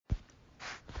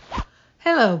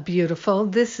Hello, beautiful.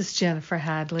 This is Jennifer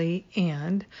Hadley,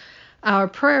 and our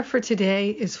prayer for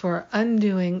today is for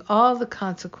undoing all the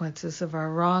consequences of our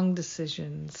wrong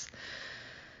decisions.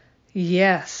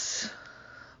 Yes,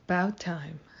 about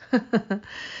time.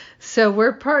 So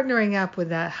we're partnering up with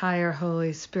that higher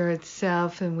Holy Spirit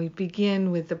self, and we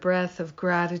begin with the breath of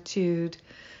gratitude.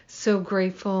 So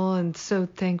grateful and so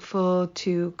thankful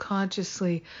to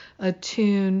consciously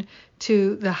attune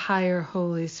to the higher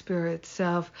Holy Spirit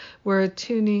self. We're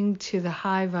attuning to the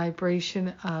high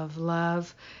vibration of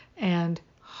love and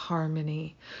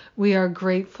harmony. We are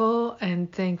grateful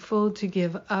and thankful to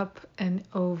give up and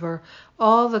over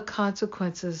all the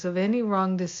consequences of any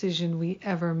wrong decision we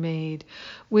ever made.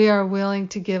 We are willing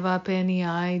to give up any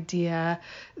idea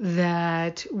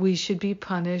that we should be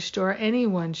punished or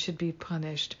anyone should be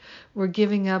punished. We're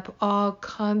giving up all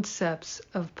concepts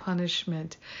of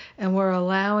punishment, and we're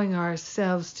allowing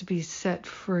ourselves to be set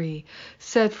free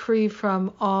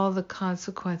from all the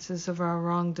consequences of our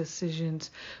wrong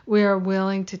decisions. We are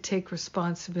willing to take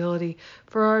responsibility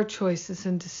for our choices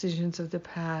and decisions of the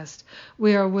past.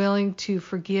 We are willing to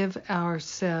forgive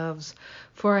ourselves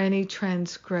for any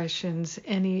transgressions,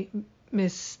 any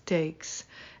mistakes,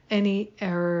 any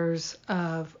errors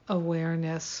of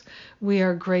awareness. We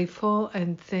are grateful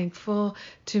and thankful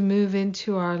to move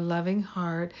into our loving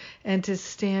heart and to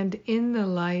stand in the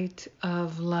light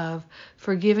of love,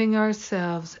 forgiving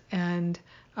ourselves and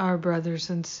our brothers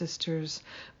and sisters.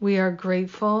 We are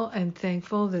grateful and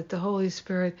thankful that the Holy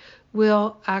Spirit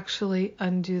will actually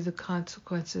undo the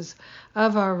consequences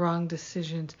of our wrong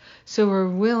decisions. So we're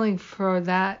willing for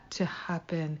that to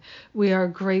happen. We are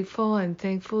grateful and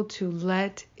thankful to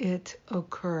let it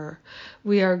occur.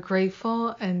 We are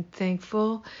grateful and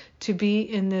thankful to be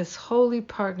in this holy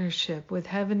partnership with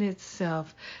heaven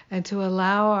itself and to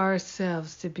allow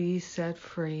ourselves to be set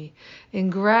free. In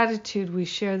gratitude, we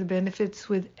share the benefits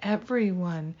with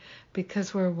everyone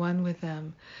because we're one with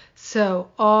them. So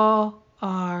all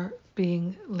are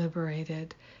being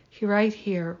liberated. Right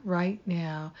here, right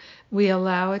now. We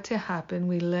allow it to happen.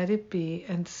 We let it be.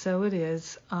 And so it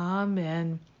is.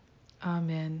 Amen.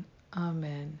 Amen.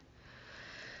 Amen.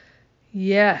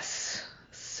 Yes.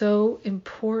 So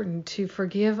important to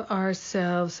forgive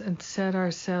ourselves and set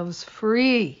ourselves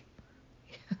free.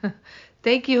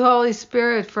 Thank you, Holy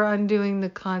Spirit, for undoing the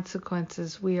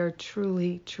consequences. We are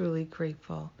truly, truly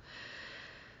grateful.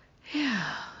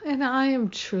 Yeah, and I am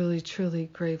truly, truly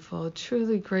grateful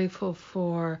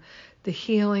for the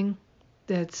healing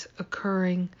that's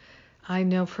occurring. I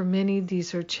know for many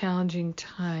these are challenging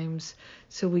times,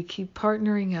 so we keep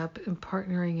partnering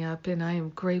up, and I am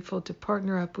grateful to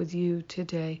partner up with you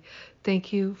today.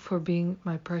 Thank you for being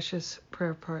my precious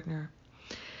prayer partner.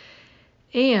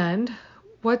 And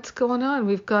what's going on?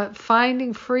 We've got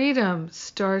Finding Freedom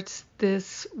starts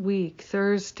this week,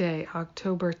 Thursday,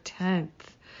 October 10th.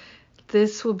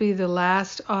 This will be the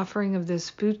last offering of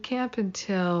this boot camp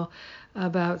until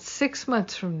about 6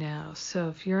 months from now. So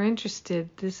if you're interested,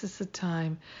 this is the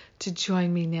time to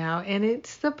join me now. And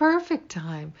it's the perfect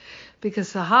time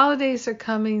because the holidays are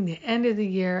coming, the end of the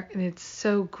year, and it's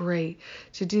so great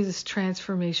to do this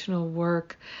transformational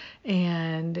work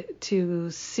and to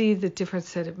see the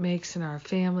difference that it makes in our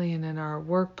family and in our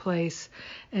workplace,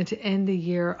 and to end the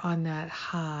year on that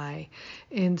high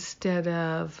instead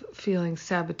of feeling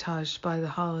sabotaged by the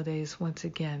holidays once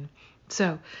again.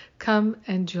 So come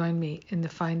and join me in the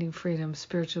Finding Freedom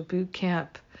Spiritual Boot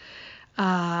Camp.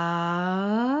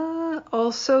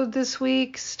 Also this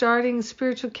week, starting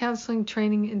Spiritual Counseling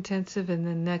Training Intensive, and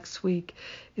then next week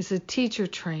is a teacher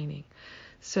training.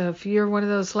 So if you're one of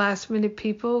those last minute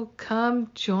people, come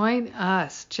join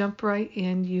us. Jump right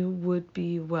in. You would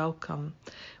be welcome.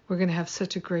 We're going to have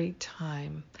such a great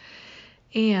time.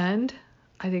 And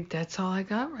I think that's all I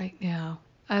got right now.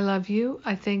 I love you.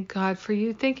 I thank God for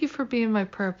you. Thank you for being my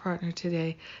prayer partner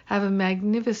today. Have a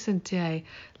magnificent day,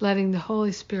 letting the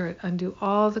Holy Spirit undo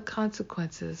all the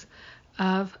consequences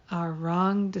of our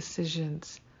wrong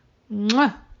decisions.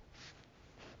 Mwah!